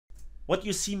What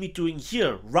you see me doing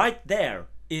here, right there,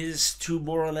 is to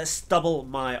more or less double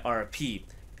my RP.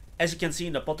 As you can see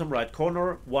in the bottom right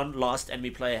corner, one last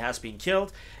enemy player has been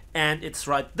killed, and it's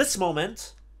right this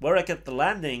moment where I get the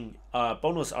landing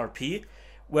bonus RP,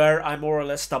 where I more or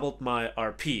less doubled my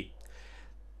RP.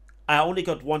 I only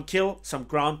got one kill, some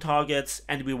ground targets,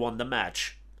 and we won the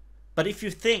match. But if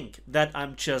you think that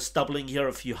I'm just doubling here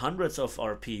a few hundreds of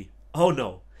RP, oh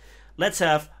no. Let's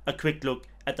have a quick look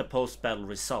at the post-battle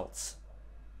results.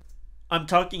 I'm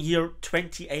talking here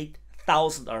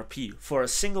 28,000 RP for a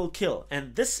single kill,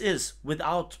 and this is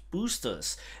without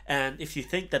boosters. And if you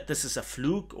think that this is a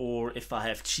fluke, or if I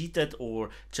have cheated or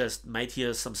just made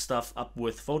here some stuff up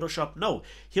with Photoshop, no,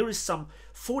 here is some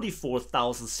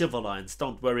 44,000 silver lines.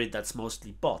 Don't worry, that's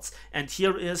mostly bots. And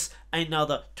here is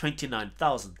another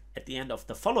 29,000. At the end of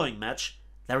the following match,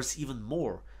 there is even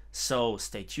more, so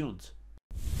stay tuned.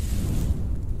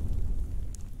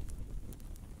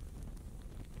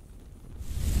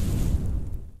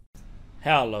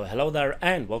 Hello there,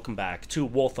 and welcome back to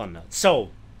War Thunder.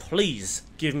 So please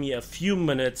give me a few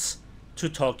minutes to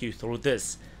talk you through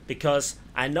this, because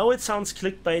I know it sounds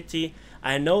clickbaity,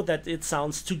 I know that it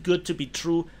sounds too good to be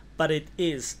true, but it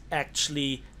is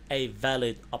actually a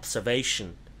valid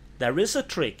observation. There is a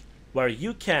trick where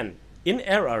you can, in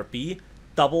Air RP,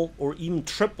 double or even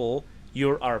triple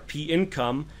your RP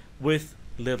income with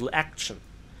little action.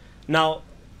 Now,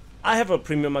 I have a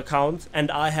premium account,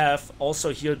 and I have also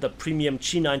here the premium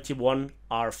G.91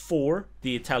 R,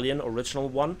 the Italian original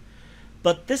one.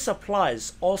 But this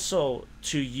applies also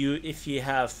to you if you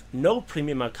have no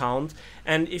premium account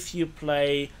and if you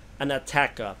play an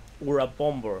attacker or a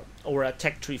bomber or a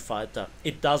tech tree fighter.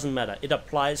 It doesn't matter. It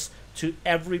applies to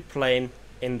every plane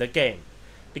in the game.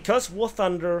 Because War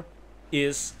Thunder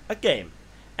is a game,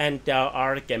 and there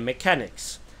are game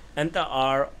mechanics. And there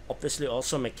are obviously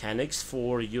also mechanics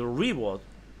for your reward,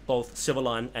 both silver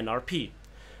line and RP.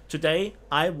 Today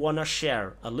I wanna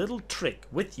share a little trick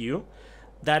with you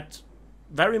that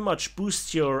very much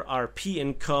boosts your RP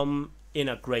income in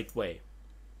a great way.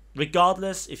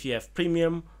 Regardless if you have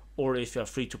premium or if you're a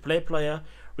free-to-play player,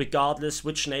 regardless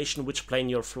which nation, which plane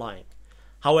you're flying.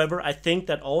 However, I think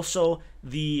that also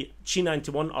the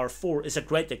G.91 R is a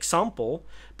great example,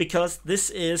 because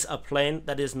this is a plane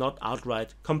that is not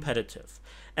outright competitive,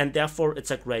 and therefore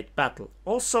it's a great battle.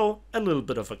 Also a little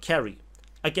bit of a carry.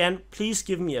 Again, please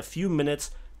give me a few minutes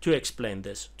to explain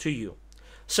this to you.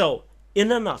 So,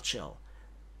 in a nutshell,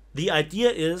 the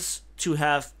idea is to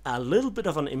have a little bit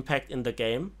of an impact in the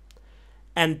game,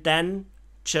 and then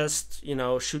just,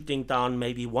 shooting down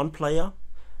maybe one player,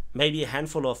 maybe a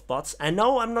handful of bots. I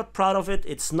know I'm not proud of it,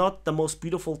 it's not the most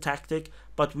beautiful tactic,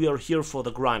 but we are here for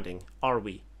the grinding, are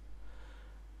we?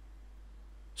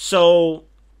 So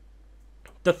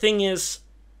the thing is,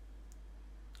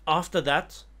 after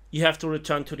that you have to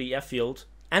return to the airfield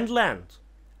and land,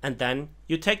 and then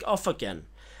you take off again,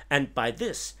 and by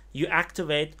this you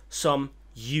activate some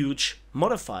huge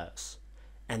modifiers,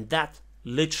 and that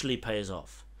literally pays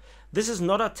off. This is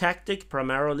not a tactic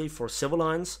primarily for civil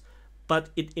lines, but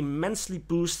it immensely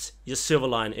boosts your silver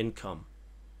line income.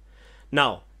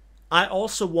 Now, I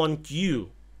also want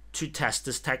you to test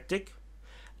this tactic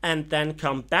and then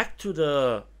come back to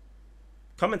the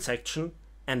comment section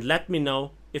and let me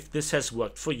know if this has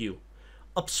worked for you.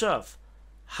 Observe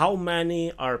how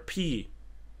many RP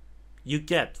you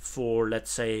get for,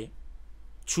 let's say,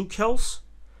 2 kills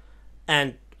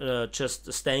and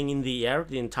just staying in the air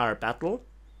the entire battle,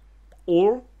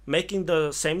 or making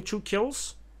the same 2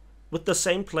 kills with the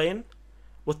same plane,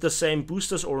 with the same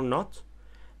boosters or not,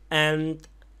 and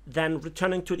then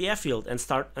returning to the airfield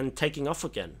and taking off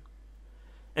again.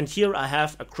 And here I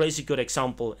have a crazy good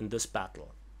example in this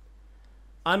battle.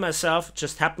 I myself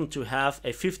just happen to have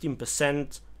a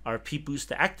 15% RP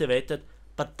booster activated,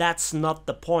 but that's not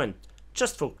the point,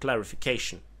 just for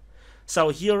clarification. So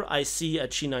here I see a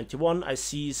G.91, I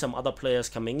see some other players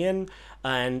coming in,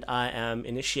 and I am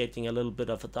initiating a little bit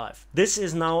of a dive. This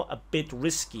is now a bit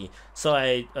risky, so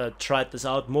I tried this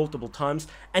out multiple times,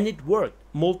 and it worked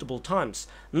multiple times.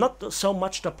 Not so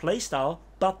much the playstyle,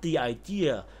 but the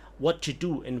idea, what to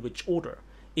do in which order.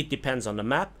 It depends on the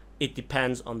map, it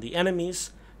depends on the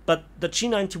enemies, but the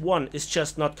G.91 is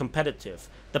just not competitive.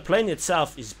 The plane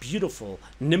itself is beautiful,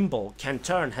 nimble, can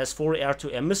turn, has 4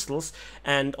 air-to-air missiles,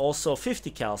 and also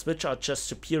 50 cals, which are just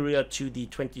superior to the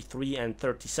 23 and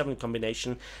 37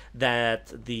 combination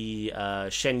that the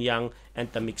Shenyang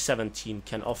and the MiG-17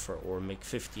 can offer, or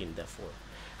MiG-15 therefore.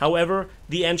 However,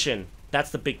 the engine,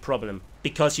 that's the big problem,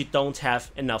 because you don't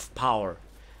have enough power.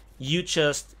 You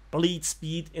just bleed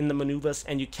speed in the maneuvers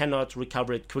and you cannot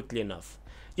recover it quickly enough.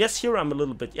 Yes, here I'm a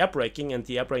little bit air braking, and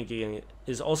the air braking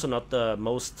is also not the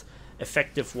most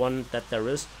effective one that there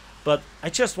is, but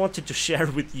I just wanted to share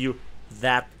with you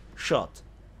that shot.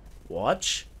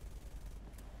 Watch.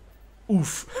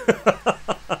 Oof.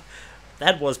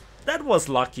 That was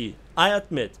lucky, I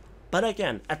admit. But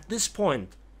again, at this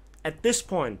point,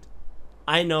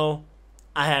 I know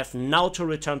I have now to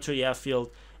return to the airfield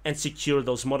and secure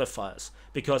those modifiers,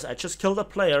 because I just killed a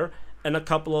player and a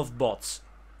couple of bots.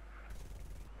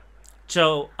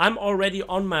 So I'm already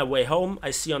on my way home.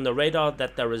 I see on the radar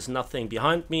that there is nothing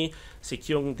behind me,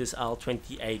 securing this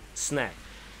L-28 snag.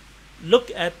 Look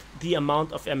at the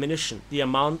amount of ammunition, the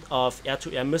amount of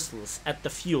air-to-air missiles, at the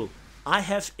fuel. I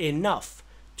have enough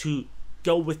to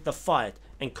go with the fight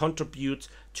and contribute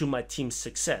to my team's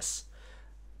success.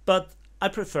 But I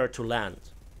prefer to land.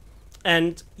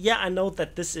 And yeah, I know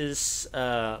that this is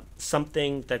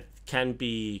something that can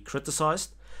be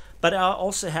criticized, but I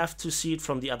also have to see it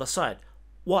from the other side.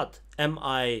 What am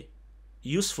I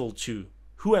useful to?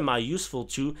 Who am I useful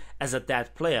to as a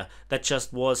dead player that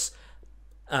just was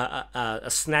a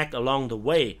snack along the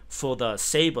way for the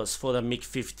Sabres, for the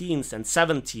MiG-15s and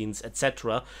 17s,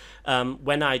 etc.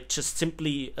 When I just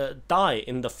simply die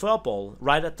in the furball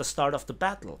right at the start of the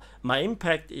battle? My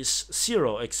impact is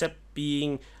zero, except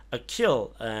being a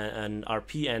kill, an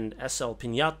RP and SL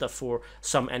Pinata for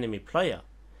some enemy player.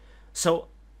 So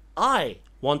I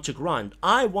want to grind.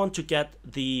 I want to get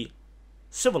the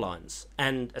civil lines,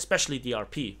 and especially the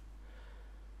RP.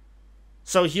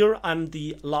 So here I'm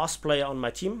the last player on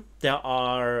my team. There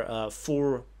are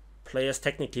 4 players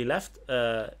technically left.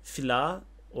 Filat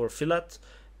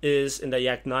is in the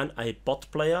Yak-9, a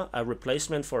bot player, a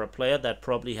replacement for a player that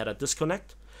probably had a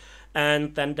disconnect.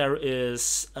 And then there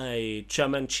is a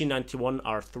German G.91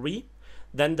 R3.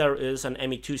 Then there is an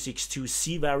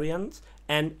Me-262C variant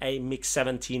and a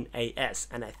MiG-17 AS.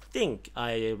 And I think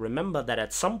I remember that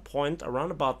at some point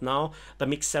around about now, the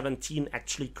MiG-17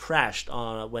 actually crashed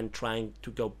when trying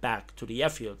to go back to the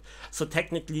airfield. So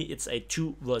technically it's a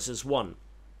 2 versus 1.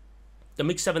 The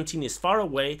MiG-17 is far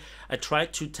away. I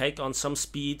tried to take on some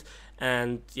speed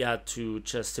and yeah, to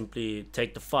just simply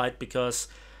take the fight, because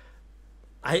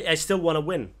I still want to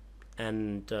win.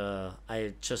 And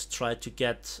I just try to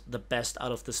get the best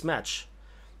out of this match.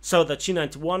 So the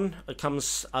G91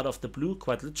 comes out of the blue,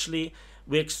 quite literally.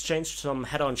 We exchanged some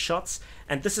head-on shots,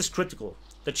 and this is critical.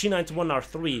 The G91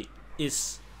 R3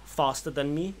 is faster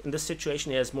than me in this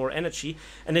situation. He has more energy,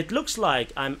 and it looks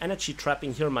like I'm energy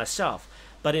trapping here myself.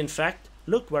 But in fact,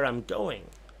 look where I'm going.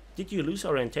 Did you lose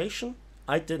orientation?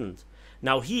 I didn't.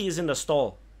 Now he is in the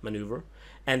stall maneuver,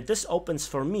 and this opens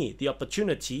for me the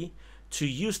opportunity to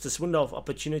use this window of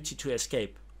opportunity to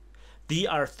escape. The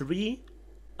R3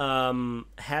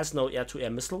 has no air-to-air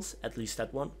missiles, at least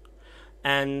that one,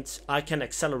 and I can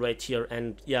accelerate here,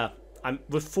 and yeah, I'm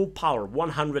with full power,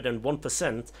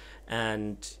 101%,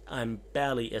 and I'm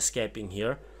barely escaping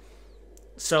here.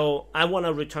 So I want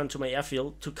to return to my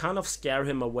airfield to kind of scare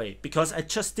him away, because I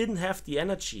just didn't have the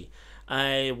energy.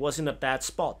 I was in a bad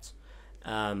spot.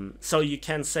 So you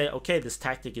can say, okay, this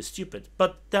tactic is stupid,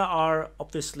 but there are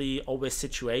obviously always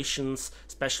situations,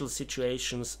 special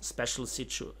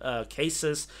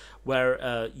cases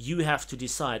where you have to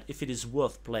decide if it is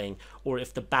worth playing, or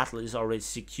if the battle is already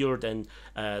secured and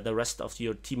the rest of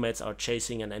your teammates are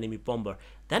chasing an enemy bomber.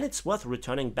 Then it's worth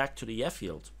returning back to the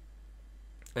airfield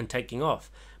and taking off,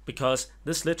 because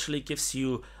this literally gives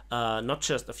you not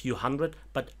just a few hundred,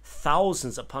 but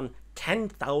thousands upon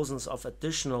 10,000s of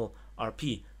additional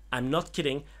RP. I'm not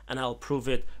kidding, and I'll prove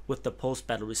it with the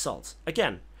post-battle results.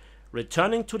 Again,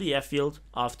 returning to the airfield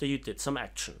after you did some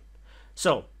action.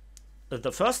 So,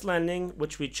 the first landing,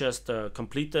 which we just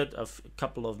completed a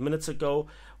couple of minutes ago,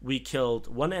 we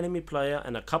killed 1 enemy player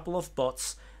and a couple of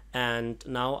bots, and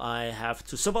now I have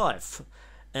to survive.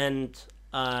 And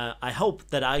I hope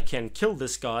that I can kill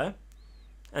this guy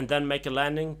and then make a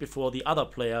landing before the other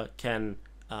player can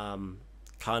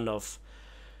kind of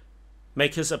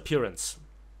make his appearance.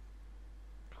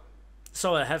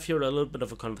 So I have here a little bit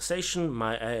of a conversation.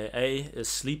 My AAA is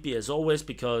sleepy as always,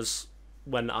 because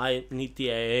when I need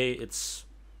the AA, it's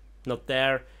not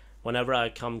there. Whenever I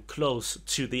come close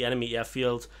to the enemy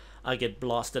airfield, I get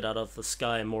blasted out of the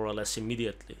sky more or less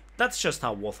immediately. That's just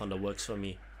how War Thunder works for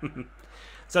me.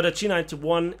 So the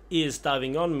G91 is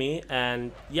diving on me,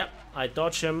 and yep, I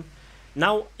dodge him.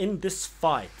 Now in this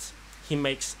fight, he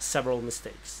makes several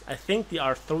mistakes. I think the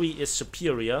R3 is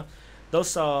superior.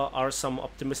 Those are some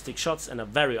optimistic shots and a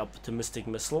very optimistic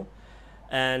missile.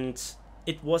 And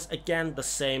it was again the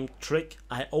same trick.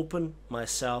 I opened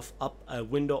myself up a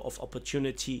window of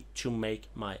opportunity to make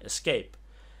my escape.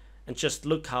 And just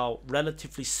look how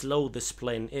relatively slow this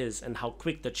plane is and how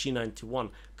quick the G.91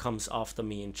 comes after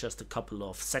me in just a couple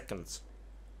of seconds.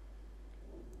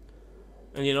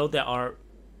 And you know, they are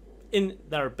in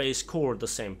their base core the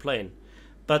same plane,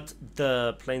 but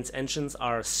the plane's engines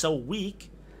are so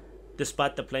weak,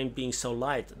 despite the plane being so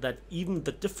light, that even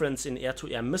the difference in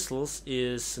air-to-air missiles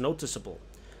is noticeable.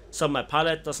 So my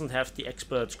pilot doesn't have the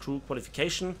expert crew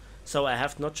qualification, so I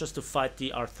have not just to fight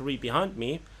the R3 behind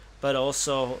me, but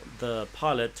also the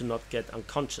pilot to not get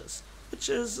unconscious, which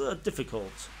is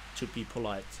difficult, to be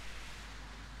polite.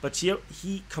 But here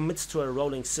he commits to a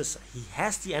rolling scissor. He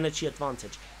has the energy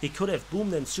advantage. He could have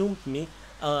boomed and zoomed me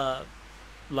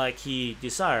like he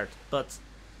desired, but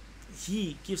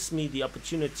he gives me the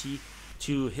opportunity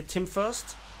to hit him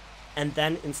first, and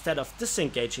then instead of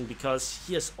disengaging, because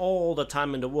he has all the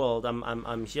time in the world,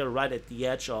 I'm here right at the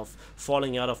edge of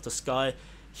falling out of the sky,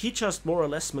 he just more or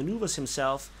less maneuvers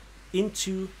himself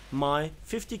into my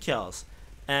 50 cals.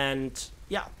 And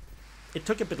yeah, it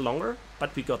took a bit longer,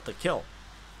 but we got the kill.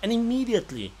 And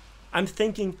immediately I'm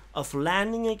thinking of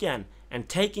landing again and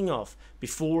taking off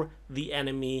before the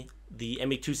enemy, the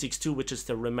ME-262, which is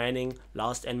the remaining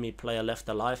last enemy player left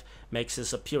alive, makes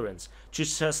his appearance, to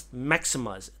just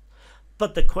maximize it.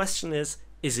 But the question is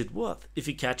it worth? If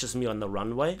he catches me on the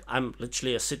runway, I'm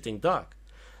literally a sitting duck.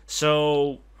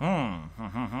 So,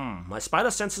 my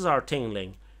spider senses are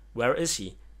tingling. Where is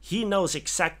he? He knows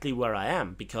exactly where I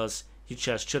am, because he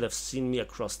just should have seen me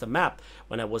across the map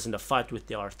when I was in the fight with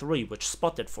the R3, which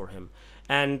spotted for him.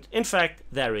 And in fact,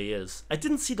 there he is. I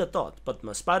didn't see the dot, but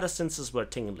my spider senses were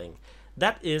tingling.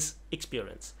 That is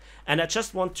experience. And I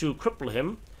just want to cripple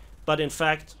him, but in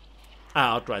fact, I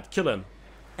outright kill him.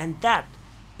 And that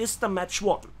is the match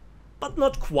won. But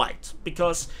not quite,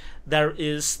 because there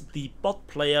is the bot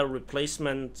player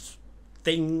replacement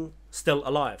thing still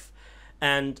alive.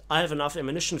 And I have enough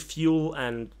ammunition, fuel,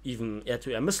 and even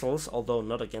air-to-air missiles, although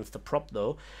not against the prop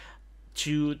though,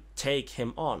 to take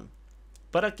him on.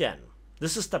 But again,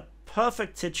 this is the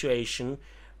perfect situation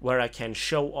where I can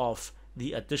show off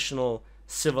the additional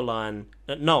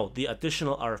the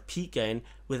additional RP gain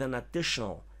with an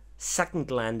additional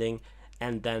second landing,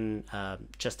 and then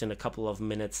just in a couple of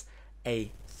minutes,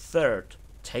 a third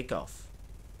takeoff.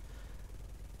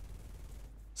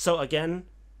 So again,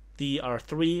 the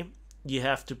R3, you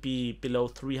have to be below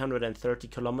 330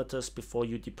 kilometers before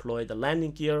you deploy the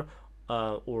landing gear,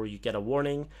 or you get a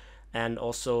warning. And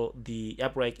also the air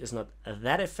brake is not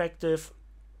that effective,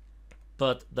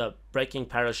 but the braking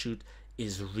parachute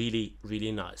is really,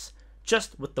 really nice,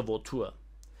 just with the Vautour.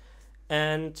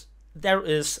 And there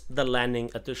is the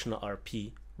landing additional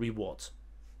RP reward.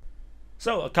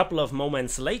 So a couple of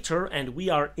moments later, and we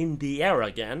are in the air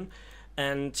again.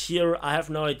 And here I have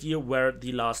no idea where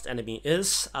the last enemy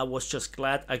is. I was just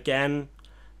glad again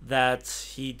that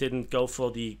he didn't go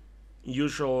for the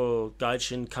usual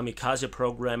Gaijin kamikaze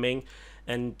programming,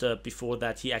 and before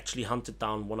that he actually hunted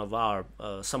down one of our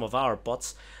some of our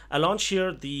bots. I launch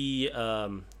here the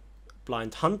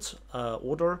blind hunt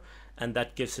order, and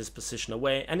that gives his position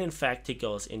away, and in fact he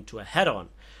goes into a head-on.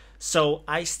 So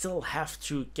I still have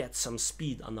to get some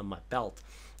speed under my belt,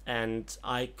 and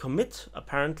I commit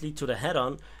apparently to the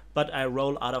head-on, but I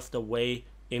roll out of the way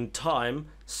in time,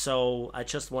 so I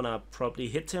just want to probably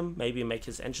hit him, maybe make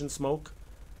his engine smoke.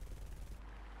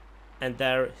 And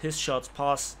there his shots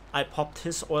pass. I popped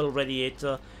his oil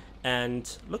radiator,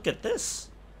 and look at this.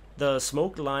 The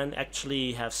smoke line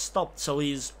actually has stopped, so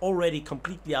he's already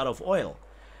completely out of oil.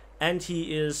 And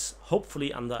he is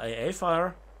hopefully under AA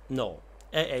fire. No,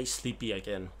 AA sleepy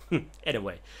again.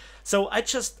 Anyway, so I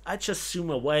just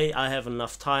zoom away. I have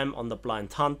enough time on the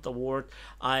blind hunt award.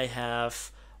 I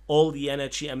have all the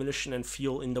energy, ammunition and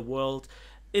fuel in the world.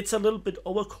 It's a little bit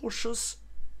overcautious,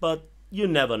 but you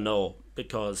never know,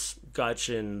 because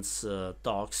Gaijin's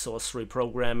dark sorcery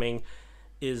programming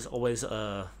is always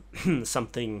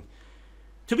something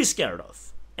to be scared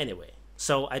of. Anyway,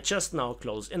 so I just now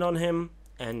close in on him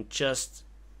and just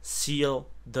seal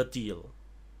the deal.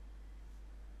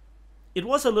 It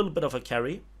was a little bit of a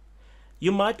carry.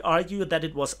 You might argue that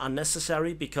it was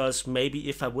unnecessary, because maybe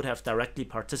if I would have directly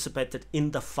participated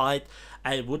in the fight,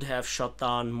 I would have shot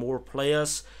down more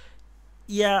players.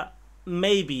 Yeah,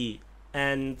 maybe.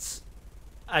 And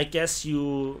I guess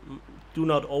you do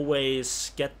not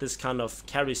always get this kind of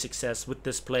carry success with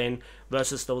this plane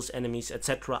versus those enemies,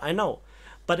 etc. I know,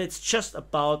 but it's just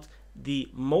about the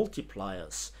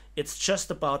multipliers. It's just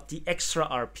about the extra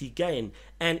RP gain,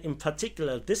 and in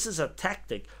particular this is a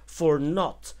tactic for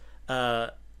not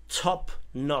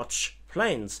top-notch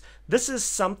planes. This is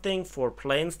something for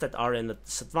planes that are in a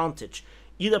disadvantage,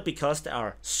 either because they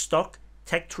are stock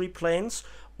tech tree planes,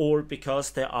 or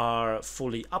because they are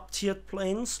fully up-tiered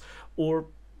planes, or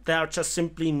they are just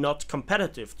simply not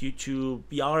competitive due to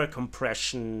BR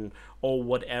compression or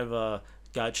whatever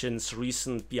Gaijin's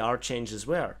recent BR changes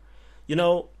were. You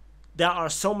know, there are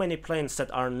so many planes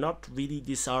that are not really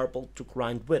desirable to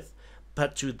grind with,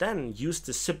 but to then use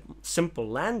the simple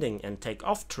landing and take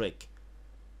off trick,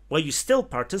 where you still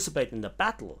participate in the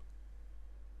battle,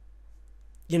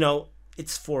 you know,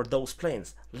 it's for those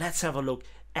planes. Let's have a look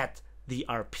at the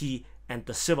RP and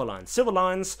the Silverline.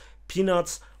 Silverlines,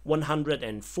 peanuts,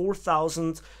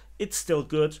 104,000, it's still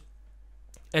good.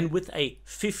 And with a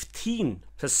 15%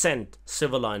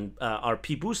 Silverline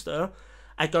RP booster,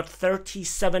 I got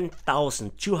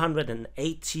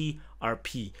 37,280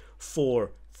 RP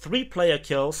for 3 player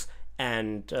kills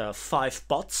and 5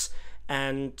 bots,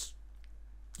 and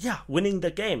yeah, winning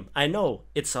the game. I know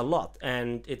it's a lot,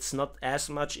 and it's not as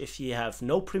much if you have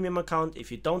no premium account,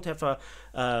 if you don't have a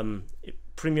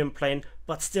premium plane,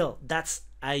 but still, that's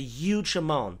a huge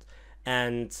amount.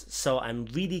 And so I'm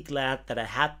really glad that I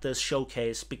had this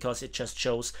showcase, because it just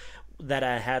shows that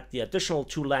I had the additional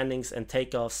 2 landings and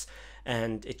takeoffs,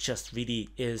 and it just really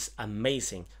is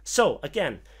amazing. So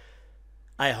again,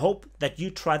 I hope that you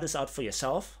try this out for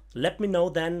yourself. Let me know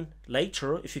then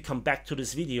later, if you come back to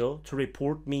this video, to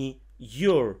report me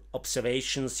your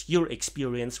observations, your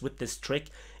experience with this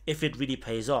trick, if it really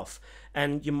pays off.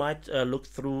 And you might look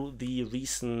through the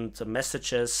recent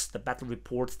messages, the battle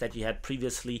reports that you had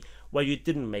previously, where you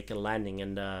didn't make a landing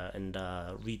and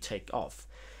retake off.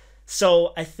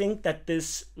 So I think that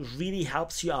this really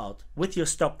helps you out with your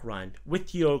stock grind,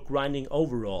 with your grinding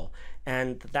overall.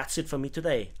 And that's it for me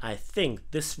today. I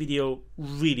think this video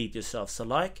really deserves a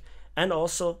like and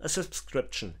also a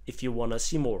subscription if you want to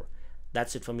see more.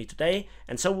 That's it for me today,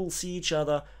 and so we'll see each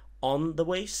other on the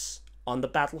waves, on the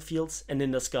battlefields, and in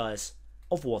the skies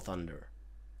of War Thunder.